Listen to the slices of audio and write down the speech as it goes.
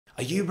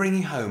Are you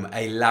bringing home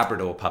a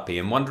Labrador puppy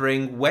and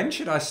wondering when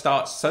should I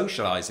start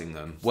socializing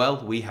them?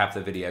 Well, we have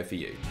the video for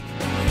you.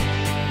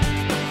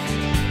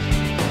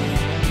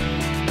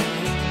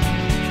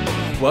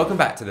 Welcome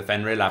back to the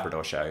Fenrir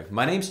Labrador Show.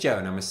 My name's Joe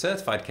and I'm a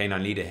certified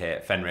canine leader here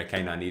at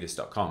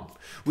FenrirCanineLeaders.com.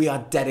 We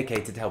are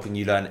dedicated to helping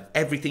you learn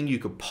everything you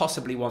could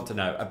possibly want to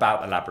know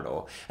about a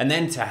Labrador and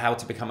then to how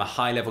to become a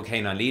high-level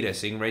canine leader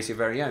so you can raise your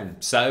very own.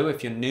 So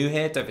if you're new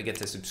here, don't forget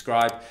to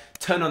subscribe,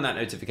 turn on that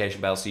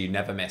notification bell so you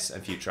never miss a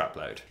future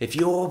upload. If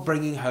you're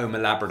bringing home a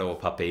Labrador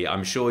puppy,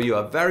 I'm sure you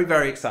are very,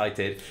 very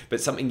excited,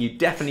 but something you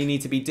definitely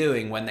need to be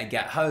doing when they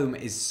get home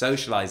is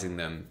socializing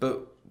them.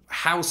 But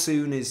how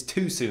soon is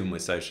too soon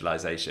with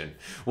socialization?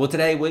 Well,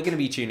 today we're going to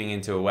be tuning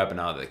into a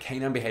webinar that the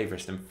canine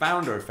behaviorist and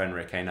founder of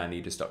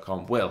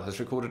FenrirCanineLeaders.com, Will, has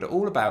recorded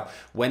all about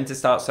when to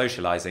start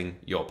socializing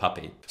your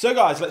puppy. So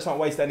guys, let's not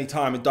waste any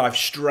time and dive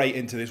straight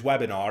into this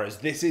webinar, as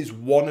this is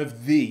one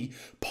of the,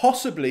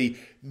 possibly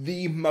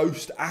the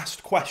most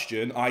asked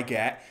question I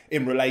get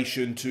in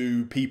relation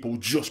to people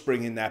just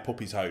bringing their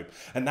puppies home.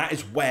 And that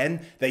is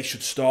when they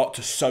should start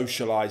to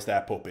socialize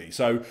their puppy.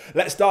 So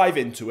let's dive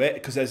into it,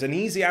 because there's an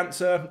easy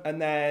answer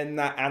and then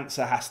that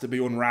answer has to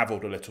be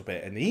unraveled a little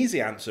bit. And the easy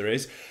answer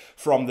is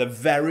from the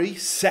very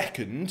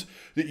second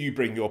that you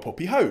bring your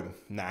puppy home.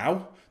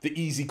 Now, the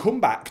easy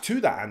comeback to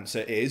that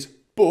answer is,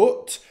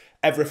 but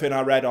everything I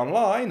read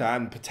online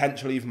and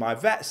potentially even my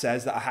vet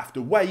says that I have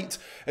to wait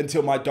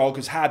until my dog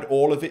has had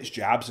all of its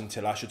jabs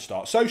until I should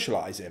start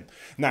socializing.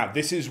 Now,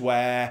 this is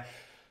where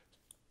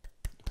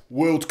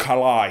worlds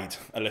collide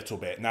a little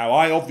bit. Now,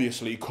 I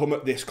obviously come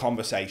at this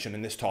conversation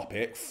and this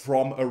topic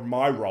from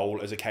my role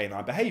as a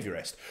canine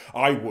behaviorist.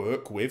 I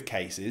work with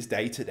cases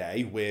day to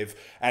day with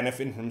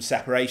anything from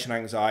separation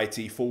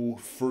anxiety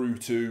through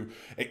to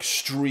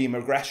extreme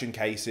aggression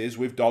cases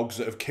with dogs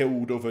that have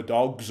killed other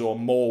dogs or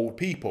mauled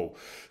people.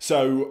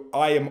 So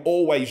I am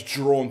always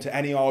drawn to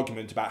any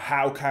argument about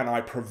how can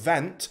I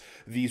prevent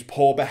these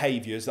poor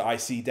behaviors that I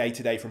see day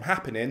to day from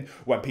happening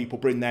when people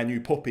bring their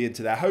new puppy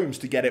into their homes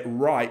to get it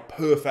right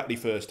perfectly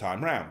first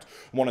time round.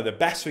 One of the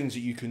best things that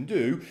you can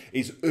do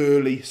is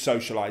early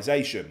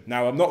socialization.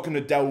 Now, I'm not going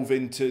to delve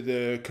into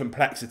the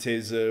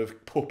complexities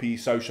of puppy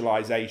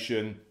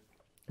socialization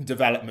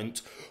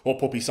development, or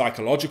puppy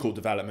psychological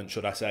development,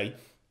 should I say.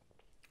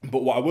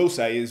 But what I will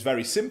say is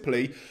very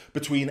simply,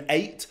 between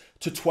 8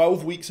 to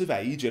 12 weeks of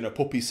age in a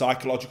puppy's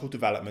psychological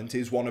development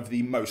is one of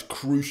the most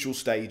crucial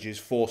stages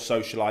for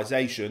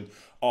socialization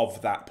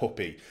of that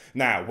puppy.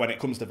 Now, when it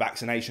comes to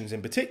vaccinations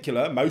in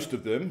particular, most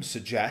of them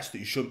suggest that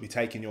you shouldn't be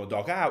taking your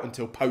dog out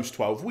until post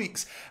 12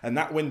 weeks, and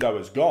that window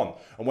is gone.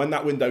 And when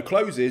that window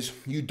closes,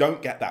 you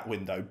don't get that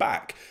window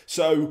back.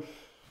 So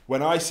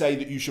when I say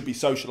that you should be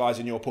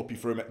socializing your puppy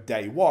from at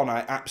day one,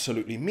 I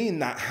absolutely mean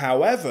that.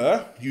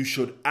 However, you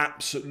should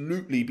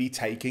absolutely be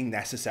taking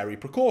necessary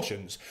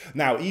precautions.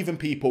 Now, even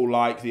people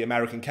like the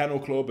American Kennel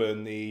Club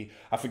and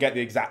I forget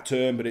the exact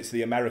term, but it's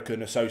the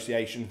American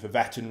Association for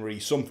Veterinary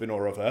something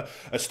or other,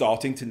 are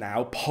starting to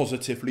now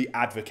positively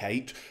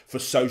advocate for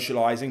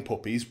socializing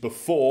puppies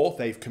before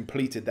they've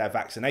completed their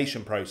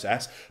vaccination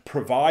process,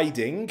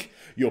 providing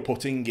you're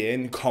putting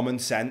in common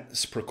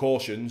sense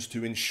precautions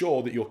to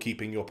ensure that you're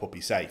keeping your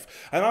puppy safe.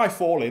 And I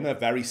fall in a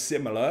very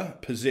similar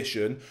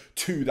position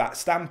to that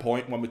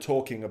standpoint when we're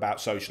talking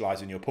about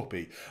socializing your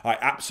puppy. I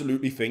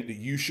absolutely think that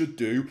you should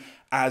do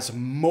as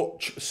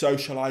much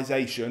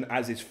socialization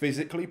as is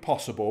physically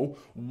possible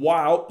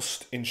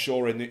whilst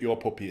ensuring that your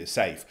puppy is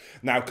safe.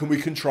 Now, can we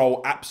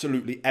control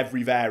absolutely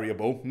every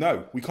variable?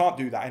 No, we can't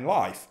do that in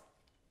life.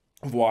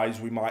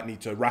 Otherwise, we might need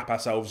to wrap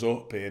ourselves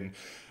up in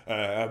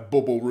a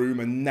bubble room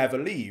and never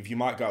leave. You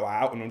might go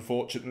out and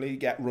unfortunately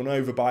get run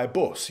over by a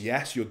bus.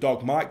 Yes, your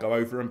dog might go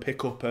over and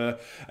pick up a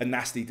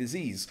nasty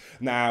disease.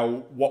 Now,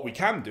 what we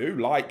can do,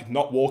 like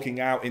not walking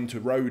out into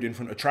road in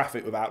front of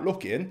traffic without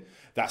looking,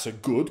 that's a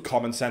good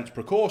common sense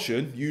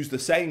precaution. Use the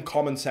same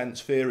common sense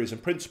theories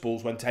and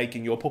principles when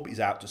taking your puppies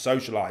out to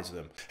socialize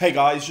them. Hey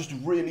guys, just a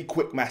really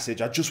quick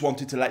message. I just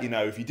wanted to let you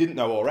know, if you didn't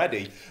know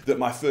already, that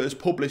my first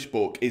published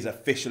book is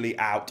officially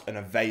out and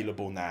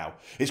available now.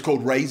 It's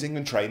called Raising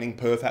and Training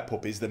Perfect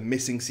Puppies, The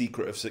Missing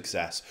Secret of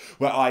Success,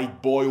 where I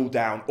boil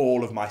down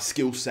all of my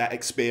skill set,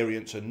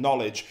 experience and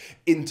knowledge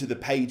into the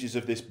pages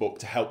of this book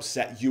to help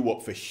set you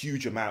up for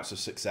huge amounts of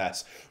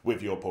success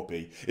with your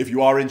puppy. If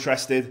you are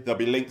interested, there'll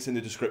be links in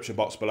the description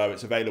box below.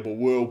 It's available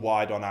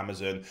worldwide on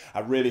Amazon. I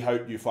really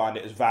hope you find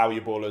it as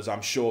valuable as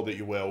I'm sure that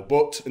you will.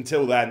 But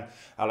until then,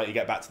 I'll let you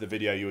get back to the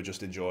video you were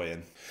just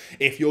enjoying.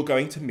 If you're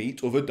going to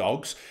meet other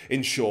dogs,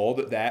 ensure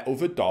that they're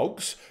other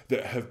dogs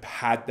that have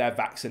had their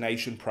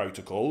vaccination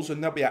protocols,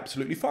 and they'll be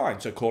absolutely fine.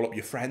 So call up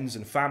your friends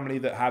and family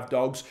that have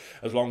dogs,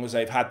 as long as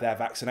they've had their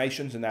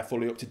vaccinations and they're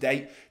fully up to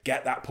date.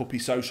 Get that puppy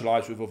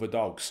socialized with other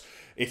dogs.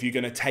 If you're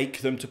going to take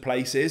them to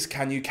places,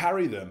 can you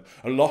carry them?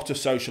 A lot of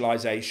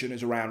socialization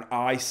is around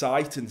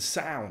eyesight and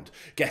sound,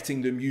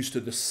 getting them used to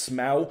the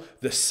smell,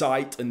 the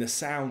sight, and the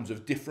sounds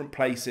of different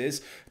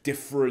places,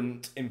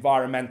 different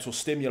environmental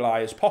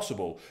stimuli as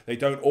possible. They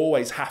don't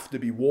always have to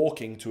be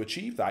walking to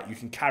achieve that. You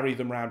can carry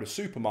them around a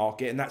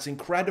supermarket, and that's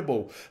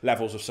incredible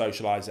levels of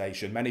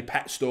socialization. Many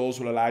pet stores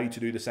will allow you to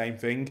do the same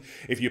thing.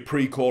 If you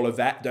pre-call a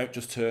vet, don't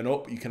just turn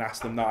up. You can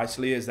ask them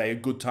nicely, is they a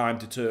good time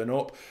to turn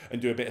up,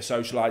 and do a bit of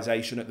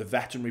socialization at the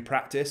veterinary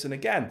practice. And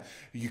again,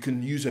 you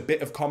can use a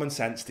bit of common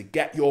sense to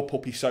get your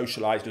puppy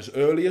socialized as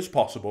early as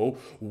possible,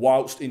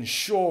 whilst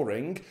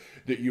ensuring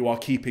that you are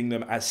keeping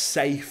them as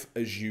safe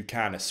as you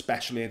can,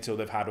 especially until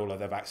they've had all of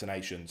their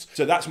vaccinations.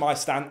 So that's my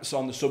stance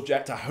on the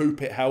subject. I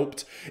hope it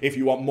helped. If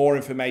you want more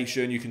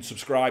information, you can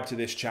subscribe to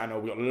this channel.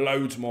 We've got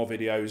loads more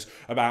videos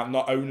about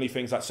not only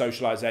things like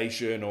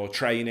socialization or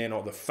training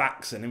or the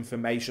facts and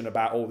information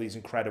about all these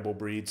incredible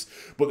breeds,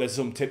 but there's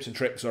some tips and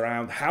tricks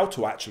around how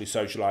to actually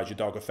socialize your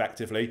dog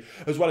effectively,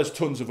 as well as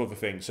tons of other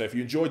things. So if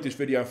you enjoyed this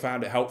video and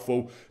found it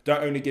helpful,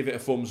 don't only give it a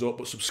thumbs up,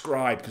 but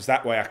subscribe, because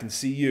that way I can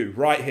see you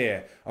right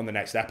here on the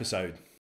next episode.